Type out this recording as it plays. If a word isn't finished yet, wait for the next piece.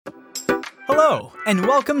Hello, and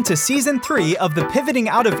welcome to Season 3 of the Pivoting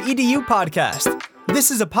Out of EDU podcast.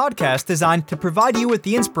 This is a podcast designed to provide you with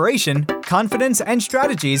the inspiration, confidence, and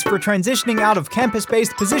strategies for transitioning out of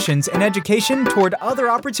campus-based positions in education toward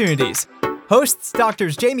other opportunities. Hosts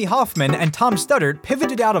Drs. Jamie Hoffman and Tom Studdert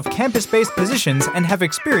pivoted out of campus-based positions and have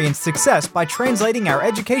experienced success by translating our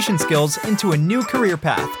education skills into a new career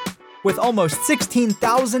path. With almost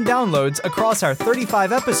 16,000 downloads across our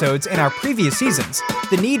 35 episodes in our previous seasons,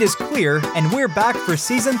 the need is clear and we're back for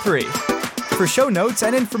Season 3. For show notes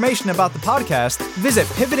and information about the podcast, visit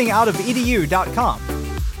pivotingoutofedu.com.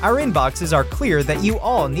 Our inboxes are clear that you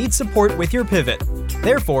all need support with your pivot.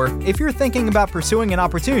 Therefore, if you're thinking about pursuing an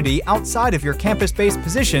opportunity outside of your campus-based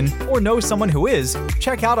position or know someone who is,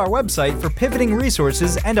 check out our website for pivoting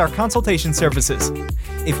resources and our consultation services.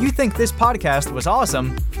 If you think this podcast was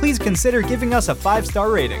awesome, please consider giving us a 5-star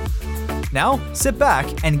rating. Now, sit back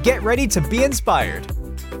and get ready to be inspired.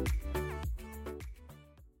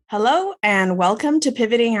 Hello, and welcome to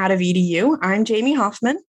Pivoting Out of EDU. I'm Jamie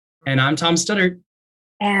Hoffman. And I'm Tom Studdert.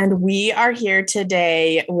 And we are here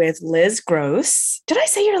today with Liz Gross. Did I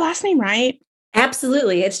say your last name right?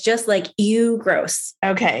 Absolutely. It's just like you gross.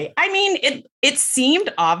 Okay. I mean, it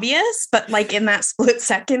seemed obvious, but like in that split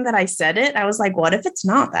second that I said it, I was like, what if it's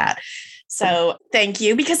not that? So thank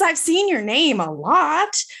you, because I've seen your name a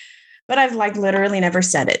lot, but I've like literally never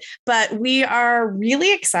said it. But we are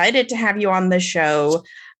really excited to have you on the show.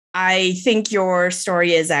 I think your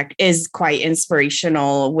story is quite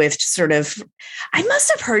inspirational with sort of, I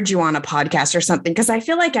must have heard you on a podcast or something, because I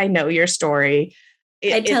feel like I know your story.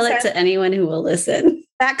 I tell it to anyone who will listen.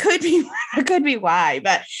 That could be why.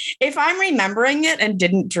 But if I'm remembering it and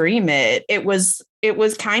didn't dream it, it was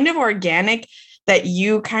kind of organic that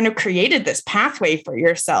you kind of created this pathway for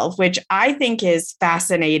yourself, which I think is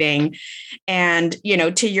fascinating. And, you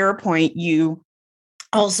know, to your point, you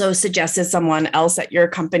also suggested someone else at your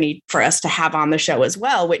company for us to have on the show as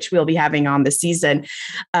well, which we'll be having on the season,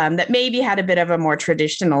 that maybe had a bit of a more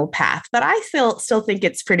traditional path. But I still think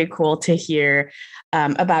it's pretty cool to hear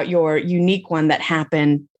about your unique one that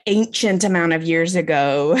happened ancient amount of years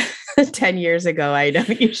ago, 10 years ago, I know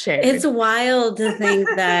you shared. It's wild to think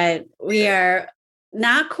that we are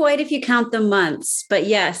not quite if you count the months, but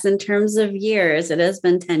yes, in terms of years, it has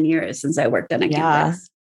been 10 years since I worked on a campus.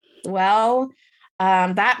 Well,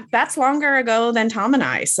 that's longer ago than Tom and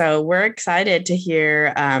I. So we're excited to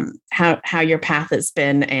hear how your path has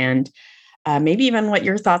been, and maybe even what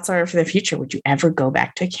your thoughts are for the future. Would you ever go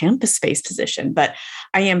back to a campus-based position? But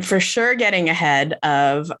I am for sure getting ahead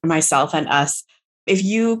of myself and us. If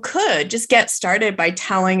you could just get started by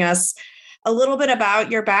telling us a little bit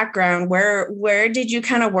about your background. Where did you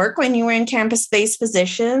kind of work when you were in campus-based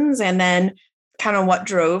positions, and then kind of what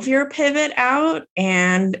drove your pivot out,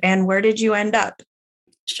 and where did you end up?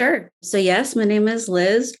 Sure. So yes, my name is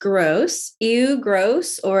Liz Gross. You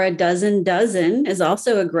gross, or a dozen is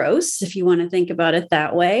also a gross, if you want to think about it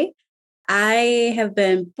that way. I have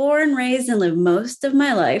been born, raised, and lived most of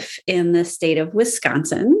my life in the state of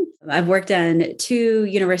Wisconsin. I've worked on 2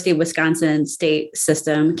 University of Wisconsin state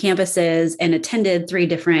system campuses and attended 3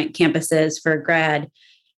 different campuses for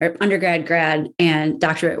undergrad, grad, and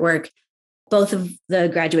doctorate work. Both of the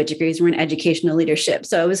graduate degrees were in educational leadership.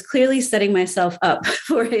 So I was clearly setting myself up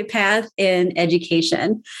for a path in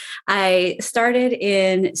education. I started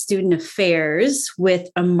in student affairs with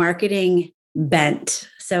a marketing bent.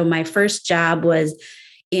 So my first job was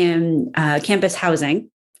in campus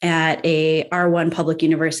housing at a R1 public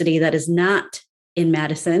university that is not in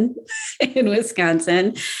Madison, in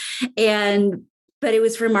Wisconsin. But it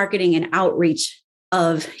was for marketing and outreach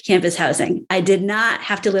of campus housing. I did not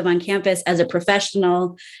have to live on campus as a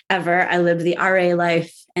professional ever. I lived the RA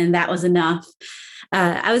life, and that was enough.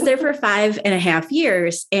 I was there for 5.5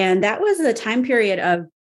 years, and that was the time period of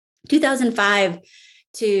 2005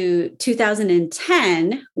 to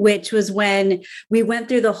 2010, which was when we went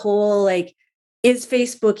through the whole, like, is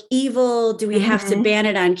Facebook evil? Do we have to ban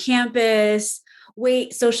it on campus?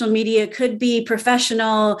 Wait, social media could be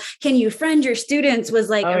professional. Can you friend your students was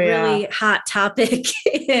like really hot topic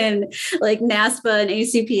in like NASPA and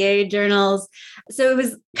ACPA journals. So it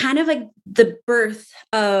was kind of like the birth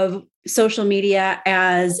of social media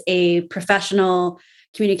as a professional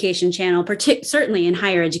communication channel, certainly in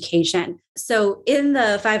higher education. So in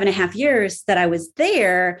the 5.5 years that I was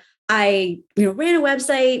there, I ran a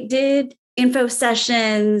website, did info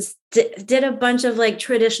sessions, did a bunch of like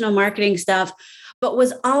traditional marketing stuff, but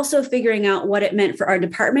was also figuring out what it meant for our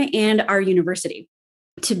department and our university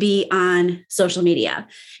to be on social media.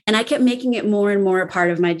 And I kept making it more and more a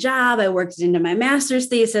part of my job. I worked into my master's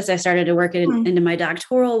thesis. I started to work into my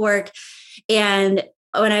doctoral work. And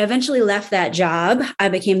When I eventually left that job, I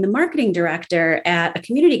became the marketing director at a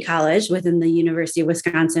community college within the University of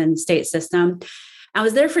Wisconsin state system. I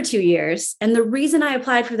was there for 2 years. And the reason I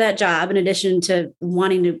applied for that job, in addition to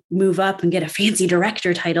wanting to move up and get a fancy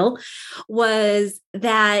director title, was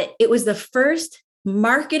that it was the first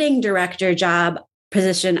marketing director job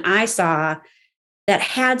position I saw that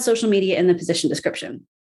had social media in the position description.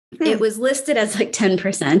 It was listed as like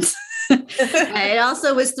 10%. It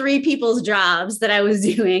also was 3 people's jobs that I was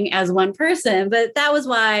doing as one person, but that was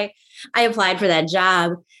why I applied for that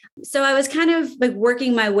job. So I was kind of like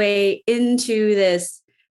working my way into this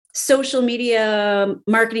social media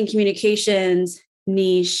marketing communications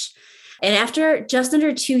niche. And after just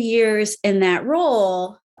under 2 years in that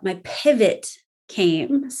role, my pivot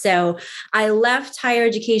came. So I left higher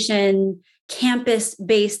education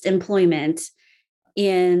campus-based employment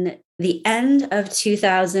in the end of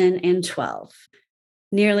 2012,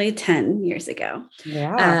 nearly 10 years ago,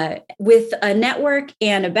 with a network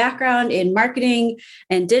and a background in marketing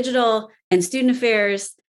and digital and student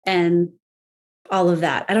affairs and all of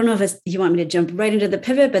that. I don't know if you want me to jump right into the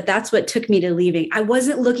pivot, but that's what took me to leaving. I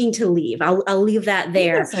wasn't looking to leave. I'll leave that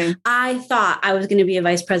there. I thought I was going to be a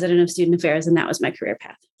vice president of student affairs, and that was my career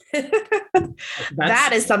path.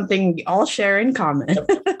 That is something we all share in common.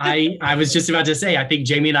 I was just about to say, I think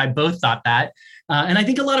Jamie and I both thought that. And I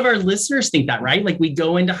think a lot of our listeners think that, right? Like we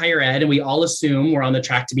go into higher ed and we all assume we're on the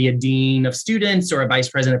track to be a dean of students or a vice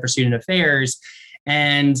president for student affairs.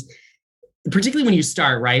 And particularly when you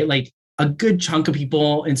start, right? Like a good chunk of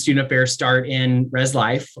people in student affairs start in res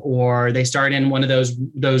life, or they start in one of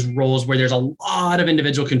those roles where there's a lot of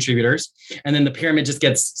individual contributors. And then the pyramid just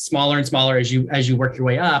gets smaller and smaller as you work your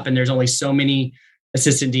way up. And there's only so many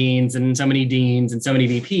assistant deans and so many deans and so many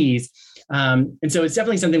VPs. And so it's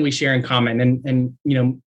definitely something we share in common. And you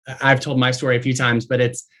know, I've told my story a few times,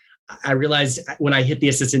 but I realized when I hit the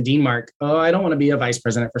assistant dean mark, I don't want to be a vice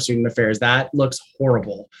president for student affairs. That looks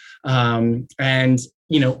horrible. And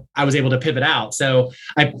you know, I was able to pivot out. So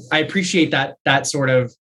I appreciate that sort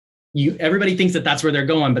of, everybody thinks that that's where they're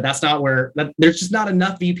going, but that's not there's just not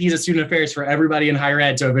enough VPs of student affairs for everybody in higher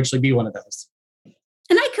ed to eventually be one of those.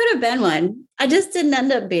 And I could have been one. I just didn't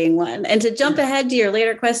end up being one. And to jump ahead to your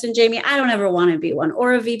later question, Jamie, I don't ever want to be one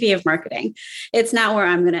or a VP of marketing. It's not where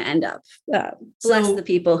I'm going to end up. Bless the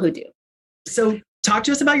people who do. So talk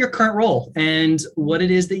to us about your current role and what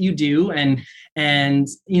it is that you do, and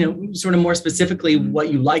you know, sort of more specifically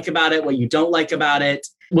what you like about it, what you don't like about it.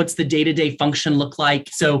 What's the day-to-day function look like?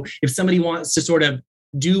 So if somebody wants to sort of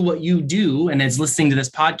do what you do and is listening to this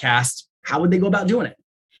podcast, how would they go about doing it?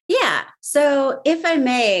 Yeah. So if I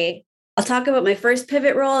may, I'll talk about my first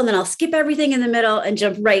pivot role, and then I'll skip everything in the middle and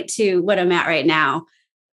jump right to what I'm at right now.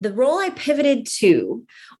 The role I pivoted to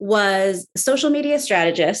was social media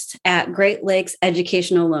strategist at Great Lakes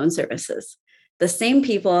Educational Loan Services, the same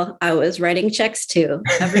people I was writing checks to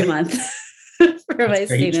every month for my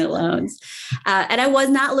student loans. And I was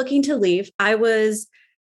not looking to leave. I was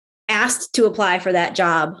asked to apply for that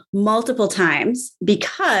job multiple times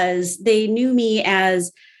because they knew me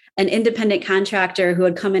as an independent contractor who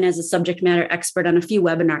had come in as a subject matter expert on a few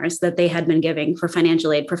webinars that they had been giving for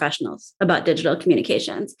financial aid professionals about digital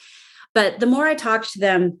communications. But the more I talked to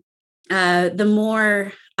them, the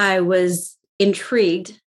more I was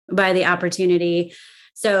intrigued by the opportunity.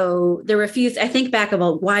 So there were a few, I think back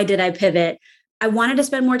about why did I pivot? I wanted to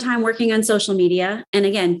spend more time working on social media. And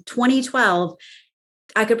again, 2012,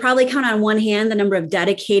 I could probably count on one hand the number of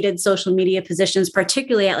dedicated social media positions,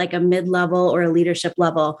 particularly at like a mid-level or a leadership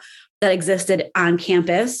level, that existed on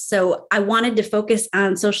campus. So I wanted to focus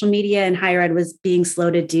on social media, and higher ed was being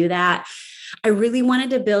slow to do that. I really wanted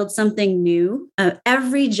to build something new.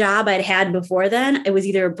 Every job I'd had before then, it was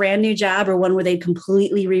either a brand new job or one where they'd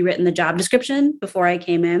completely rewritten the job description before I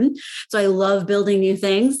came in. So I love building new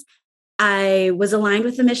things. I was aligned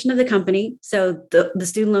with the mission of the company. So the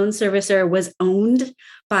student loan servicer was owned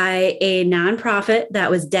by a nonprofit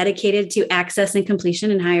that was dedicated to access and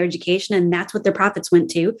completion in higher education. And that's what their profits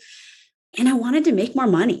went to. And I wanted to make more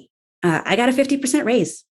money. I got a 50%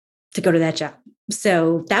 raise to go to that job.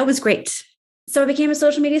 So that was great. So I became a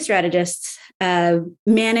social media strategist,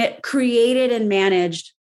 created and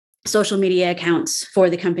managed social media accounts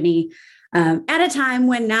for the company at a time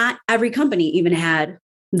when not every company even had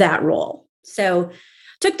that role. So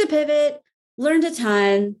took the pivot, learned a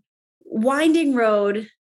ton, winding road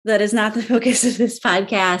that is not the focus of this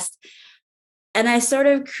podcast. And I sort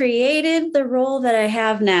of created the role that I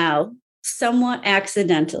have now somewhat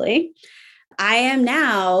accidentally. I am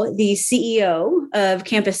now the CEO of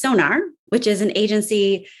Campus Sonar, which is an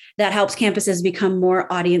agency that helps campuses become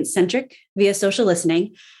more audience-centric via social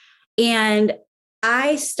listening. And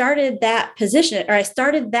I started that position, or I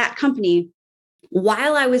started that company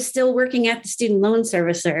while I was still working at the student loan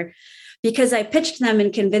servicer, because I pitched them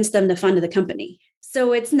and convinced them to fund the company.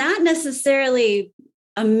 So it's not necessarily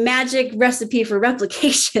a magic recipe for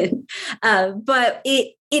replication, but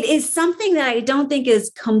it is something that I don't think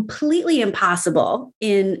is completely impossible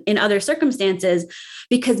in other circumstances,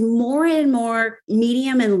 because more and more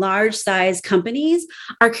medium and large size companies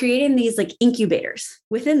are creating these like incubators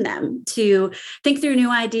within them to think through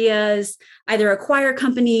new ideas, either acquire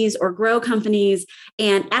companies or grow companies.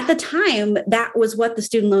 And at the time, that was what the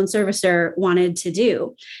student loan servicer wanted to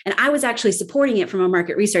do. And I was actually supporting it from a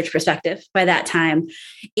market research perspective by that time.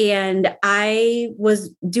 And I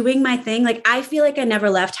was doing my thing. Like, I feel like I never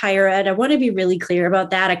left higher ed. I want to be really clear about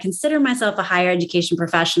that. I consider myself a higher education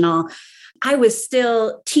professional. I was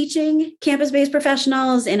still teaching campus-based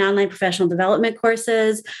professionals in online professional development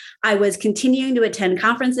courses. I was continuing to attend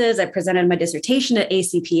conferences. I presented my dissertation at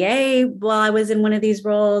ACPA while I was in one of these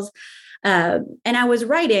roles. And I was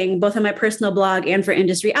writing both on my personal blog and for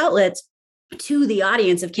industry outlets to the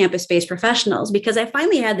audience of campus-based professionals, because I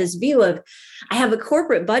finally had this view of, I have a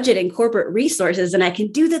corporate budget and corporate resources, and I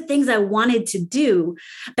can do the things I wanted to do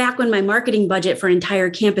back when my marketing budget for an entire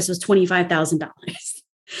campus was $25,000.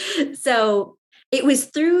 So it was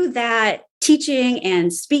through that teaching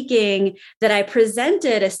and speaking that I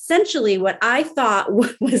presented essentially what I thought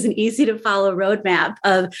was an easy to follow roadmap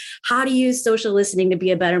of how to use social listening to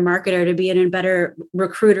be a better marketer, to be a better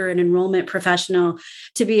recruiter and enrollment professional,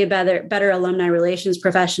 to be a better alumni relations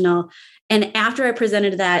professional. And after I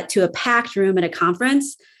presented that to a packed room at a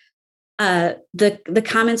conference, the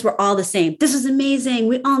comments were all the same. This is amazing.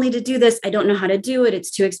 We all need to do this. I don't know how to do it.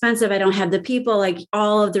 It's too expensive. I don't have the people, like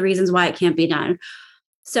all of the reasons why it can't be done.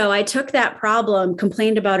 So I took that problem,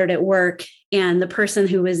 complained about it at work, and the person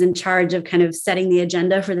who was in charge of kind of setting the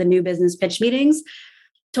agenda for the new business pitch meetings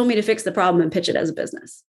told me to fix the problem and pitch it as a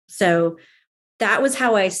business. So that was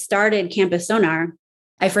how I started Campus Sonar.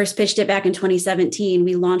 I first pitched it back in 2017.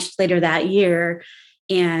 We launched later that year.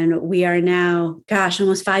 And we are now,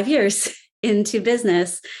 almost 5 years into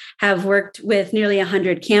business, have worked with nearly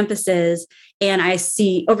 100 campuses. And I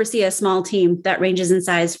oversee a small team that ranges in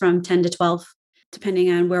size from 10 to 12,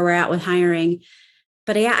 depending on where we're at with hiring.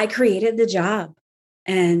 But yeah, I created the job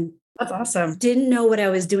and that's awesome. Didn't know what I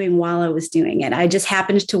was doing while I was doing it. I just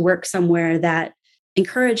happened to work somewhere that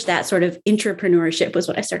encouraged that sort of entrepreneurship, was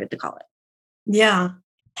what I started to call it. Yeah.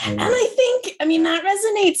 And I think, that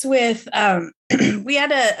resonates with, we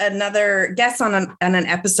had another guest on an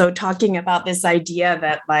episode talking about this idea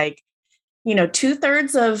that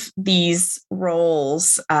 2/3 of these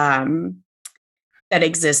roles that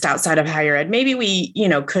exist outside of higher ed, maybe we,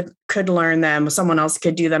 could learn them, someone else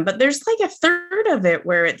could do them, but there's like a third of it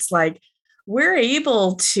where it's like, we're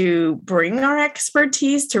able to bring our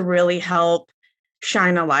expertise to really help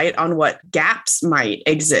shine a light on what gaps might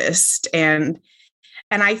exist. And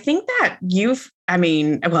I think that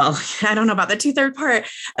I don't know about the 2/3 part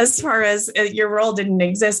as far as your role didn't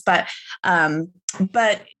exist, but I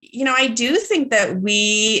do think that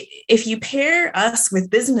if you pair us with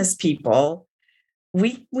business people,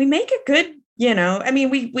 we make a good,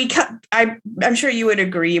 I'm sure you would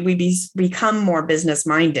agree, we become more business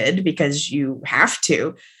minded because you have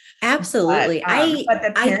to. Absolutely. I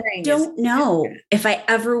don't know if I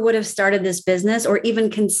ever would have started this business or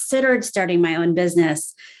even considered starting my own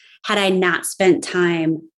business had I not spent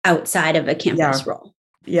time outside of a campus role.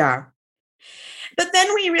 Yeah. But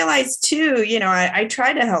then we realized too, I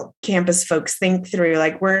try to help campus folks think through,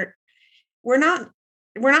 like, we're not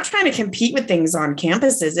trying to compete with things on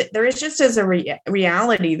campuses. There is just as a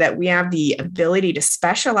reality that we have the ability to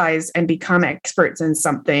specialize and become experts in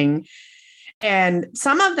something. And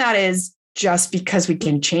some of that is just because we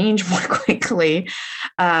can change more quickly.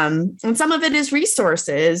 And some of it is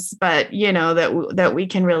resources, but, that we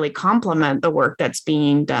can really complement the work that's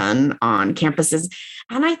being done on campuses.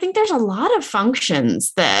 And I think there's a lot of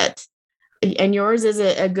functions and yours is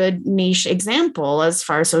a good niche example as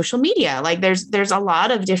far as social media. Like there's a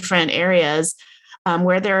lot of different areas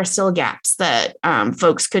where there are still gaps that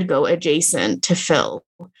folks could go adjacent to fill.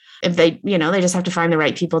 If they just have to find the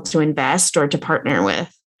right people to invest or to partner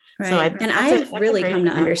with. Right. So I've really come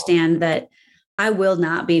to understand that I will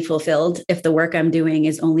not be fulfilled if the work I'm doing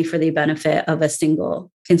is only for the benefit of a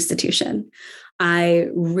single institution. I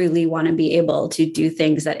really want to be able to do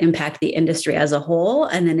things that impact the industry as a whole.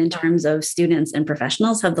 And then in terms of students and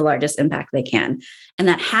professionals, have the largest impact they can. And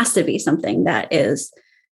that has to be something that is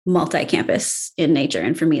multi-campus in nature.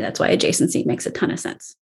 And for me, that's why adjacency makes a ton of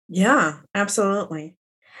sense. Yeah, absolutely.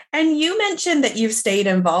 And you mentioned that you've stayed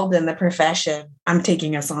involved in the profession. I'm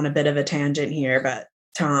taking us on a bit of a tangent here, but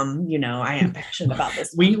Tom, I am passionate about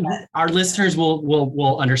this. Our listeners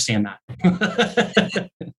will understand that.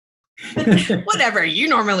 Whatever, you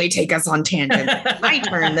normally take us on tangents. My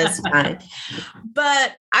turn this time.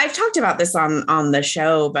 But I've talked about this on the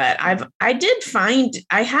show, but I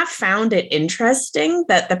have found it interesting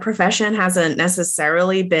that the profession hasn't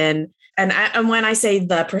necessarily been, and when I say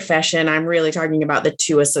the profession, I'm really talking about the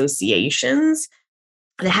two associations.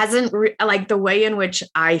 It hasn't like the way in which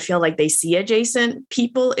I feel like they see adjacent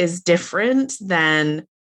people is different than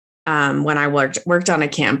when I worked on a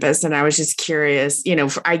campus. And I was just curious,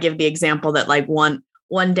 I give the example that like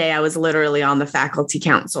one day I was literally on the faculty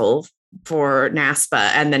council for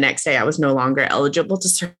NASPA, and the next day I was no longer eligible to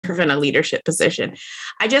serve in a leadership position.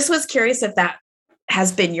 I just was curious if that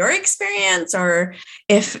has been your experience or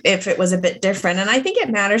if it was a bit different. And I think it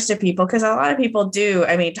matters to people because a lot of people do.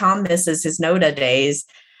 I mean, Tom misses his NOTA days.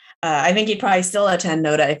 I think he'd probably still attend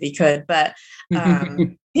NOTA if he could, but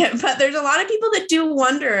yeah, but there's a lot of people that do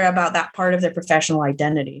wonder about that part of their professional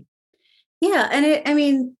identity. Yeah.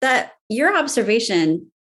 And that your observation,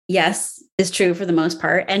 yes, is true for the most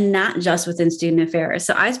part, and not just within student affairs.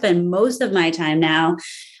 So I spend most of my time now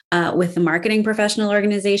with the marketing professional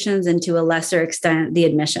organizations and to a lesser extent, the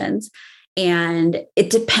admissions. And it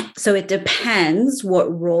depends. So it depends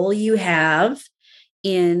what role you have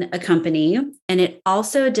in a company. And it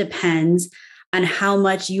also depends on how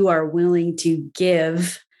much you are willing to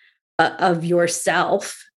give of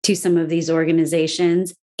yourself to some of these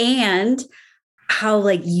organizations and how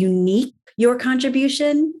like unique your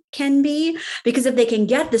contribution can be. Because if they can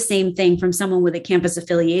get the same thing from someone with a campus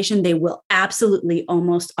affiliation, they will absolutely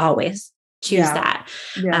almost always choose that.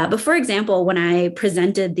 Yeah. But for example, when I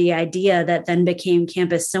presented the idea that then became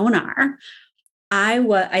Campus Sonar,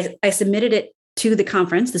 I submitted it to the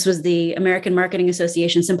conference. This was the American Marketing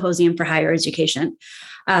Association Symposium for Higher Education,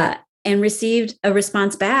 and received a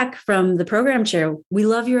response back from the program chair. We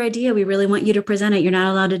love your idea. We really want you to present it. You're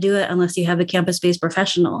not allowed to do it unless you have a campus-based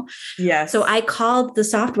professional. Yes. So I called the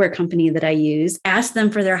software company that I use, asked them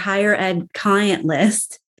for their higher ed client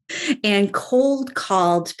list, and cold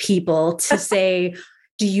called people to say,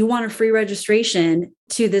 do you want a free registration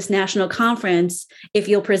to this national conference if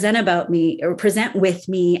you'll present about me or present with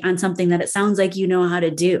me on something that it sounds like you know how to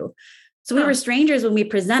do? So we were strangers when we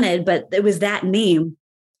presented, but it was that name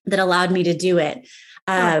that allowed me to do it.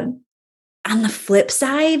 On the flip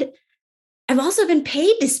side, I've also been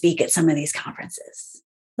paid to speak at some of these conferences.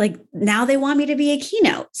 Like now they want me to be a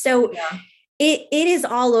keynote. So it is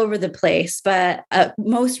all over the place. But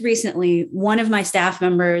most recently, one of my staff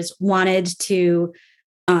members wanted to,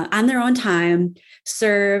 on their own time,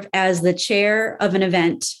 serve as the chair of an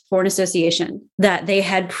event for an association that they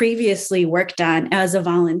had previously worked on as a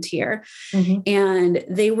volunteer. Mm-hmm. And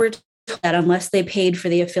they were told that unless they paid for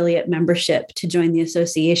the affiliate membership to join the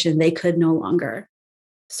association, they could no longer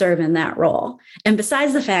serve in that role. And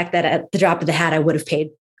besides the fact that at the drop of the hat, I would have paid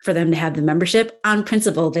for them to have the membership, on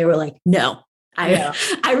principle, they were like, no,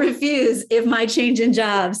 I refuse if my change in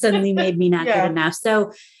job suddenly made me not good enough.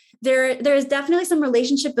 So there's definitely some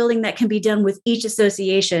relationship building that can be done with each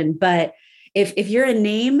association. But if you're a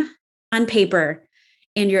name on paper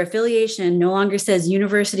and your affiliation no longer says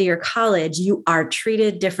university or college, you are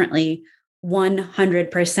treated differently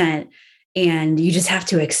 100%. And you just have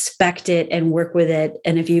to expect it and work with it.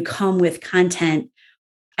 And if you come with content,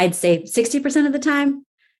 I'd say 60% of the time,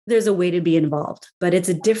 there's a way to be involved, but it's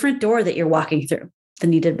a different door that you're walking through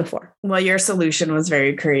than you did before. Well, your solution was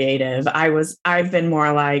very creative. I've been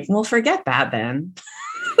more like, well, forget that then.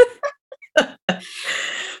 But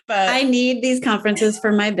I need these conferences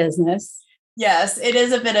for my business. Yes, it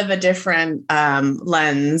is a bit of a different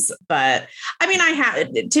lens, but I mean,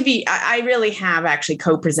 I really have actually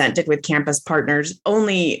co-presented with campus partners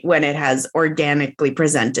only when it has organically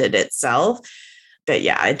presented itself. But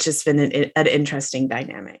yeah, it's just been an interesting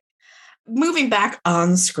dynamic. Moving back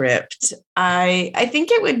on script, I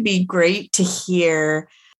think it would be great to hear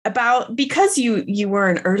about, because you were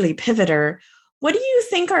an early pivoter, what do you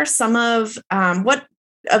think are some of what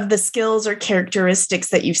of the skills or characteristics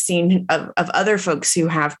that you've seen of other folks who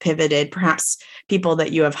have pivoted, perhaps people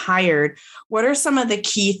that you have hired? What are some of the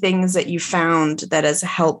key things that you found that has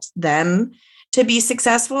helped them to be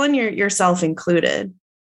successful, and yourself included?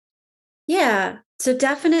 Yeah. So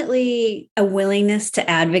definitely a willingness to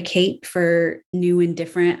advocate for new and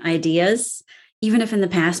different ideas, even if in the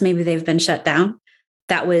pst maybe they've been shut down.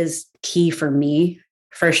 That was key for me,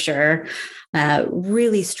 for sure.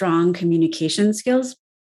 Really strong communication skills.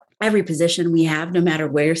 Every position we have, no matter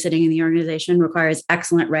where you're sitting in the organization, requires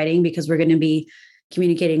excellent writing, because we're going to be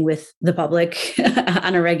communicating with the public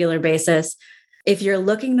on a regular basis. If you're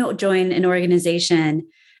looking to join an organization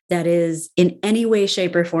that is in any way,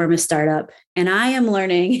 shape, or form a startup, and I am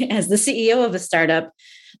learning as the CEO of a startup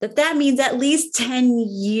that means at least 10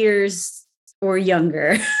 years or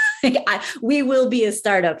younger. We will be a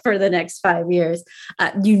startup for the next 5 years.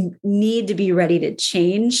 You need to be ready to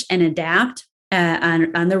change and adapt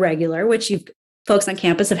on the regular, which folks on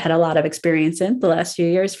campus have had a lot of experience in the last few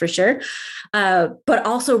years for sure. But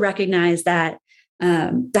also recognize that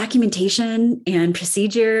documentation and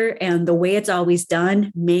procedure and the way it's always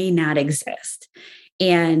done may not exist.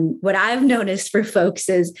 And what I've noticed for folks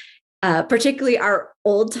is, particularly our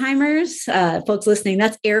old timers, folks listening,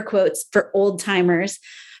 that's air quotes for old timers,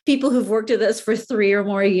 people who've worked with us for 3 or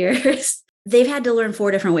more years, they've had to learn 4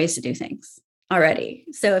 different ways to do things already.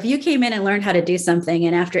 So if you came in and learned how to do something,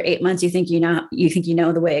 and after 8 months, you think you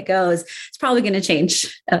know the way it goes, it's probably going to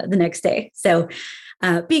change the next day. So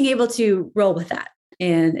being able to roll with that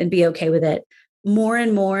and be okay with it. More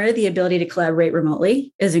and more, the ability to collaborate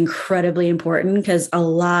remotely is incredibly important because a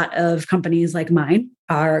lot of companies like mine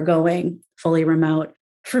are going fully remote.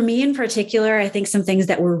 For me in particular, I think some things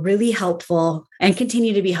that were really helpful and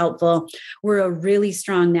continue to be helpful were a really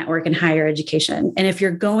strong network in higher education. And if you're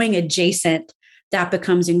going adjacent, that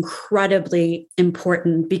becomes incredibly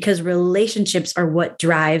important because relationships are what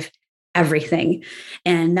drive everything.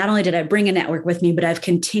 And not only did I bring a network with me, but I've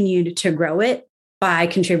continued to grow it by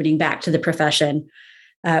contributing back to the profession.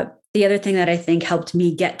 The other thing that I think helped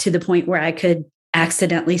me get to the point where I could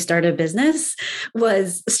accidentally start a business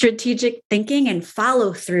was strategic thinking and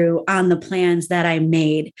follow through on the plans that I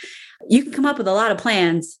made. You can come up with a lot of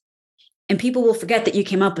plans and people will forget that you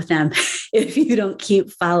came up with them if you don't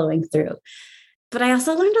keep following through. But I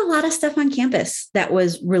also learned a lot of stuff on campus that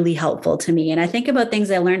was really helpful to me. And I think about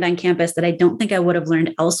things I learned on campus that I don't think I would have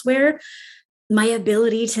learned elsewhere. My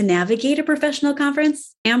ability to navigate a professional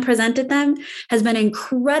conference and present at them has been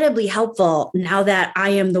incredibly helpful now that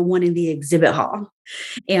I am the one in the exhibit hall.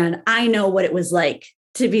 And I know what it was like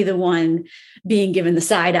to be the one being given the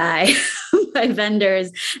side eye by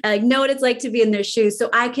vendors. I know what it's like to be in their shoes. So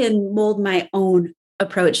I can mold my own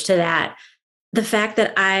approach to that. The fact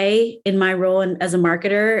that I, in my role as a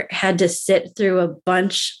marketer, had to sit through a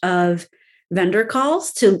bunch of vendor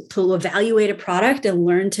calls to evaluate a product and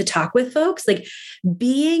learn to talk with folks, like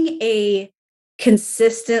being a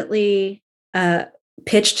consistently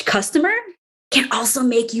pitched customer can also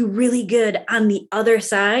make you really good on the other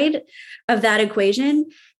side of that equation.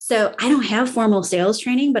 So I don't have formal sales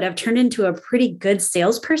training, but I've turned into a pretty good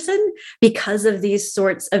salesperson because of these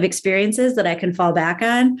sorts of experiences that I can fall back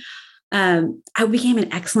on. I became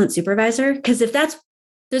an excellent supervisor because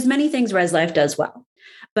there's many things ResLife does well.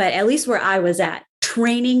 But at least where I was at,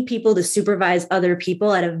 training people to supervise other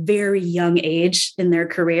people at a very young age in their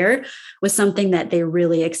career was something that they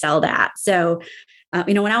really excelled at. So,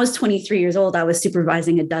 when I was 23 years old, I was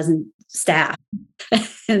supervising a dozen staff.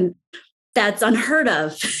 And that's unheard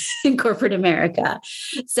of in corporate America.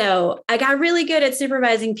 So I got really good at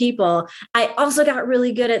supervising people. I also got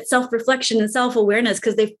really good at self-reflection and self-awareness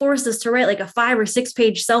because they forced us to write like a 5 or 6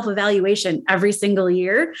 page self-evaluation every single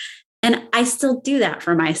year. And I still do that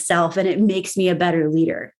for myself, and it makes me a better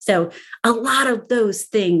leader. So a lot of those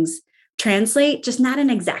things translate, just not in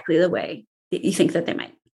exactly the way that you think that they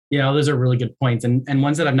might. Yeah, those are really good points and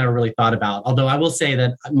ones that I've never really thought about. Although I will say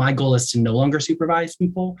that my goal is to no longer supervise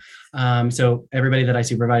people. So everybody that I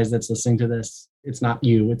supervise that's listening to this, it's not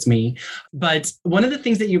you, it's me. But one of the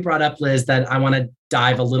things that you brought up, Liz, that I want to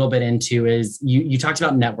dive a little bit into is you talked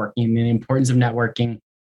about networking and the importance of networking.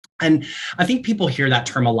 And I think people hear that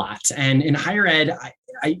term a lot. And in higher ed,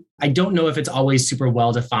 I don't know if it's always super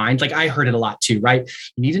well defined. Like I heard it a lot too, right?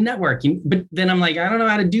 You need a network. But then I'm like, I don't know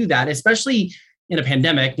how to do that, especially in a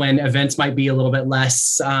pandemic when events might be a little bit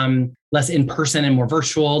less in person and more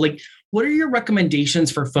virtual. Like, what are your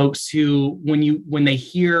recommendations for folks who, when they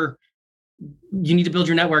hear you need to build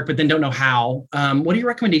your network, but then don't know how? What are your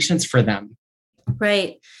recommendations for them?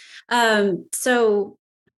 Right. So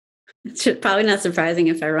it's probably not surprising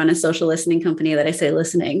if I run a social listening company that I say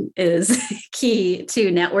listening is key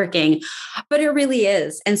to networking, but it really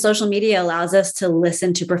is. And social media allows us to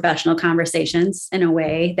listen to professional conversations in a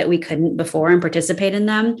way that we couldn't before and participate in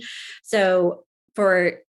them. So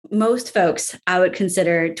for most folks, I would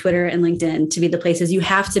consider Twitter and LinkedIn to be the places you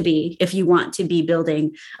have to be if you want to be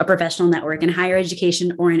building a professional network in higher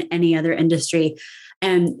education or in any other industry.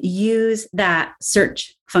 and use that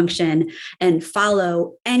search function and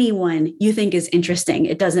follow anyone you think is interesting.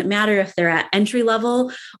 It doesn't matter if they're at entry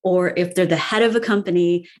level or if they're the head of a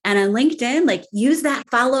company. And on LinkedIn, like use that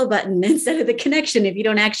follow button instead of the connection if you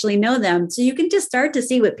don't actually know them. So you can just start to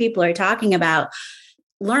see what people are talking about,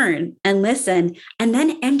 learn and listen, and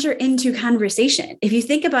then enter into conversation. If you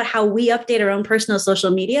think about how we update our own personal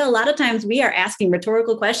social media, a lot of times we are asking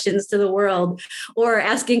rhetorical questions to the world or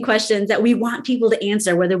asking questions that we want people to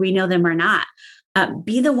answer, whether we know them or not.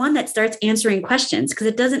 Be the one that starts answering questions, because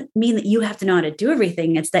it doesn't mean that you have to know how to do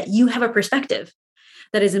everything. It's that you have a perspective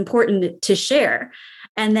that is important to share.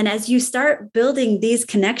 And then as you start building these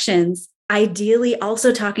connections, ideally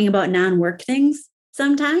also talking about non-work things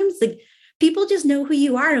sometimes, like people just know who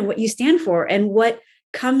you are and what you stand for and what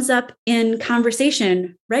comes up in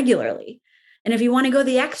conversation regularly. And if you want to go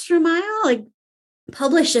the extra mile, like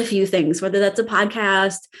publish a few things, whether that's a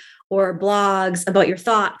podcast or blogs about your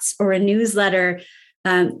thoughts or a newsletter.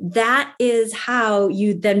 That is how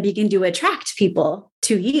you then begin to attract people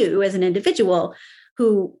to you as an individual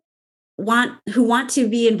who want to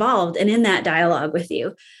be involved and in that dialogue with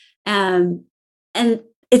you. And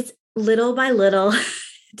it's little by little,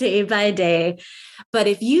 day by day. But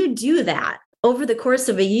if you do that over the course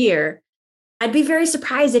of a year, I'd be very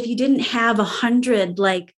surprised if you didn't have 100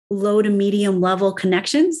 like low to medium level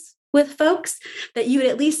connections with folks that you would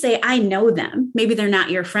at least say, I know them. Maybe they're not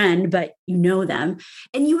your friend, but you know them.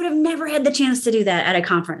 And you would have never had the chance to do that at a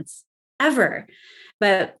conference ever.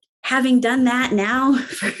 But having done that now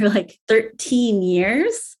for like 13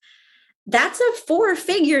 years, that's a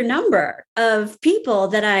 4-figure number of people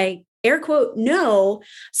that I air quote know.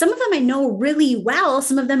 Some of them I know really well.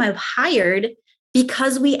 Some of them I've hired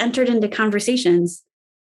because we entered into conversations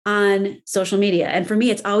on social media. And for me,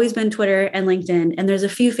 it's always been Twitter and LinkedIn. And there's a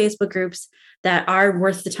few Facebook groups that are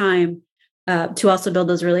worth the time to also build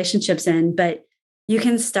those relationships in. But you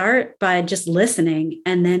can start by just listening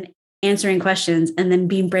and then answering questions and then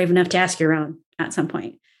being brave enough to ask your own at some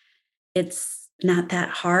point. It's not that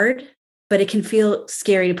hard, but it can feel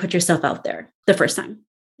scary to put yourself out there the first time.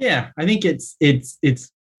 Yeah, I think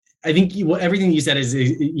I think everything you said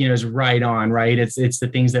is right on, right? It's the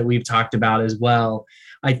things that we've talked about as well.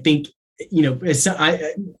 I think, I'm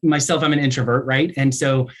an introvert, right? And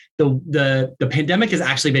so the pandemic has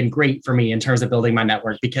actually been great for me in terms of building my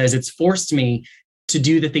network, because it's forced me to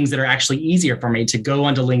do the things that are actually easier for me, to go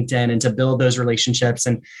onto LinkedIn and to build those relationships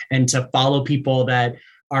and to follow people that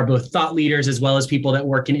are both thought leaders as well as people that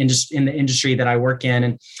work in the industry that I work in.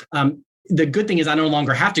 And the good thing is I no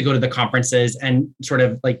longer have to go to the conferences and sort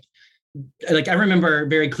of like I remember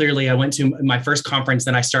very clearly, I went to my first conference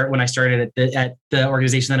when I started at the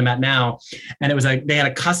organization that I'm at now. And they had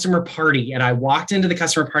a customer party, and I walked into the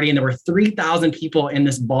customer party and there were 3,000 people in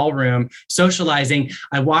this ballroom socializing.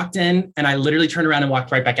 I walked in and I literally turned around and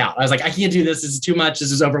walked right back out. I was like, I can't do this. This is too much.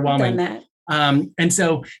 This is overwhelming. And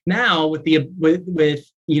so now with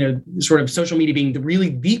sort of social media being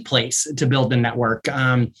the place to build the network,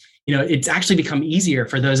 it's actually become easier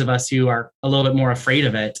for those of us who are a little bit more afraid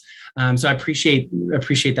of it. So I appreciate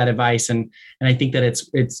that advice, and I think that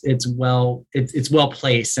it's well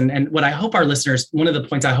placed. And what I hope one of the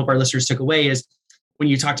points I hope our listeners took away is when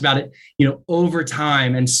you talked about it, over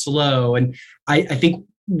time and slow. And I think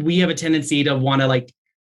we have a tendency to want to like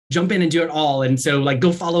jump in and do it all. And so like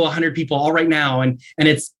go follow 100 people all right now. And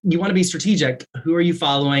you want to be strategic. Who are you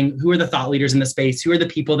following? Who are the thought leaders in the space? Who are the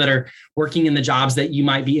people that are working in the jobs that you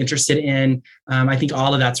might be interested in? I think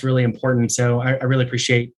all of that's really important. So I really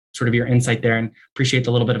appreciate sort of your insight there and appreciate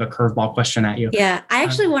the little bit of a curveball question at you. Yeah. I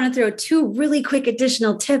actually want to throw 2 really quick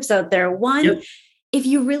additional tips out there. One, If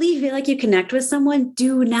you really feel like you connect with someone,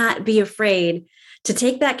 do not be afraid to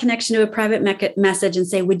take that connection to a private message and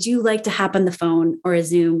say, would you like to hop on the phone or a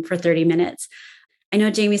Zoom for 30 minutes? I know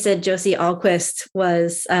Jamie said Josie Alquist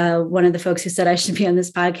was one of the folks who said I should be on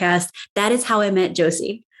this podcast. That is how I met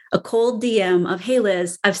Josie. A cold DM of, hey,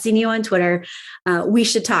 Liz, I've seen you on Twitter. We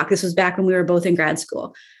should talk. This was back when we were both in grad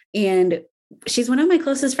school. And she's one of my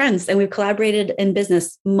closest friends, and we've collaborated in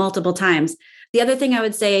business multiple times. The other thing I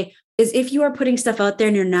would say is if you are putting stuff out there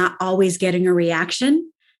and you're not always getting a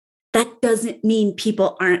reaction, that doesn't mean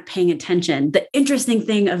people aren't paying attention. The interesting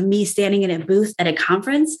thing of me standing in a booth at a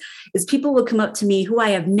conference is people will come up to me who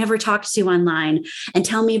I have never talked to online and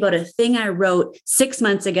tell me about a thing I wrote 6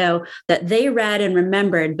 months ago that they read and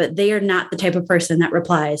remembered, but they are not the type of person that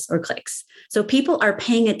replies or clicks. So people are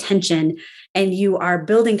paying attention, and you are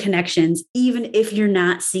building connections, even if you're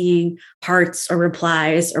not seeing hearts or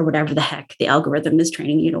replies or whatever the heck the algorithm is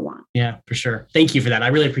training you to want. Yeah, for sure. Thank you for that. I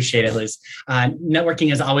really appreciate it, Liz. Networking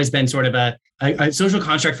has always been sort of a a social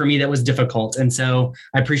construct for me that was difficult. And so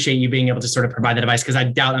I appreciate you being able to sort of provide that advice, because I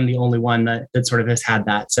doubt I'm the only one that sort of has had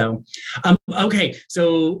that. So, okay.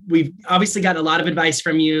 So we've obviously gotten a lot of advice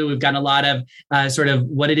from you. We've gotten a lot of sort of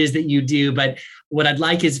what it is that you do, but what I'd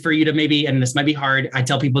like is for you to maybe, and this might be hard, I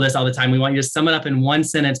tell people this all the time, we want you to sum it up in one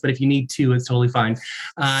sentence, but if you need two, it's totally fine.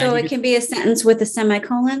 So it can be a sentence with a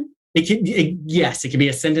semicolon? Yes, it can be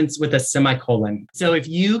a sentence with a semicolon. So if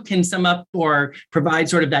you can sum up or provide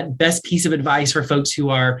sort of that best piece of advice for folks who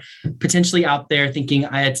are potentially out there thinking,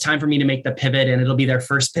 it's time for me to make the pivot and it'll be their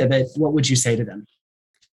first pivot, what would you say to them?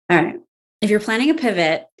 All right. If you're planning a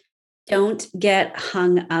pivot, don't get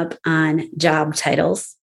hung up on job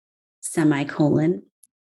titles, semicolon.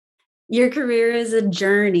 Your career is a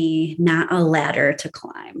journey, not a ladder to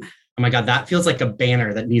climb. Oh my God, that feels like a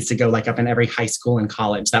banner that needs to go like up in every high school and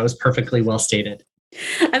college. That was perfectly well stated.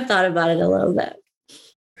 I've thought about it a little bit.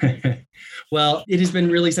 Well, it has been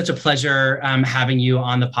really such a pleasure having you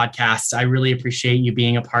on the podcast. I really appreciate you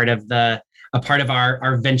being a part of our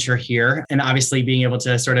venture here, and obviously being able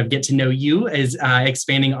to sort of get to know you is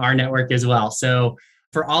expanding our network as well. So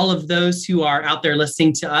for all of those who are out there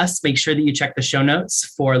listening to us, make sure that you check the show notes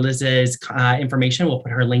for Liz's information. We'll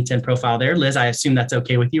put her LinkedIn profile there. Liz, I assume that's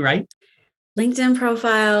okay with you, right? LinkedIn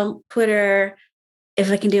profile, Twitter.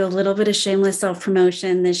 If I can do a little bit of shameless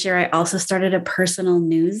self-promotion, this year I also started a personal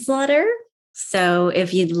newsletter. So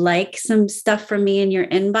if you'd like some stuff from me in your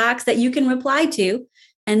inbox that you can reply to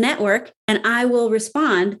and network, and I will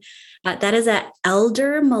respond, that is at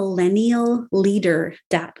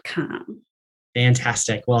eldermillennialleader.com.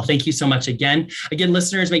 Fantastic. Well, thank you so much again. Again,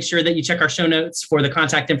 listeners, make sure that you check our show notes for the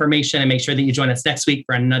contact information, and make sure that you join us next week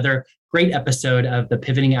for another great episode of the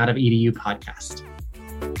Pivoting Out of EDU podcast.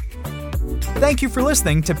 Thank you for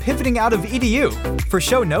listening to Pivoting Out of EDU. For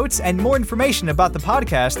show notes and more information about the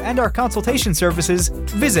podcast and our consultation services,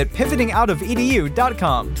 visit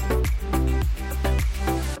pivotingoutofedu.com.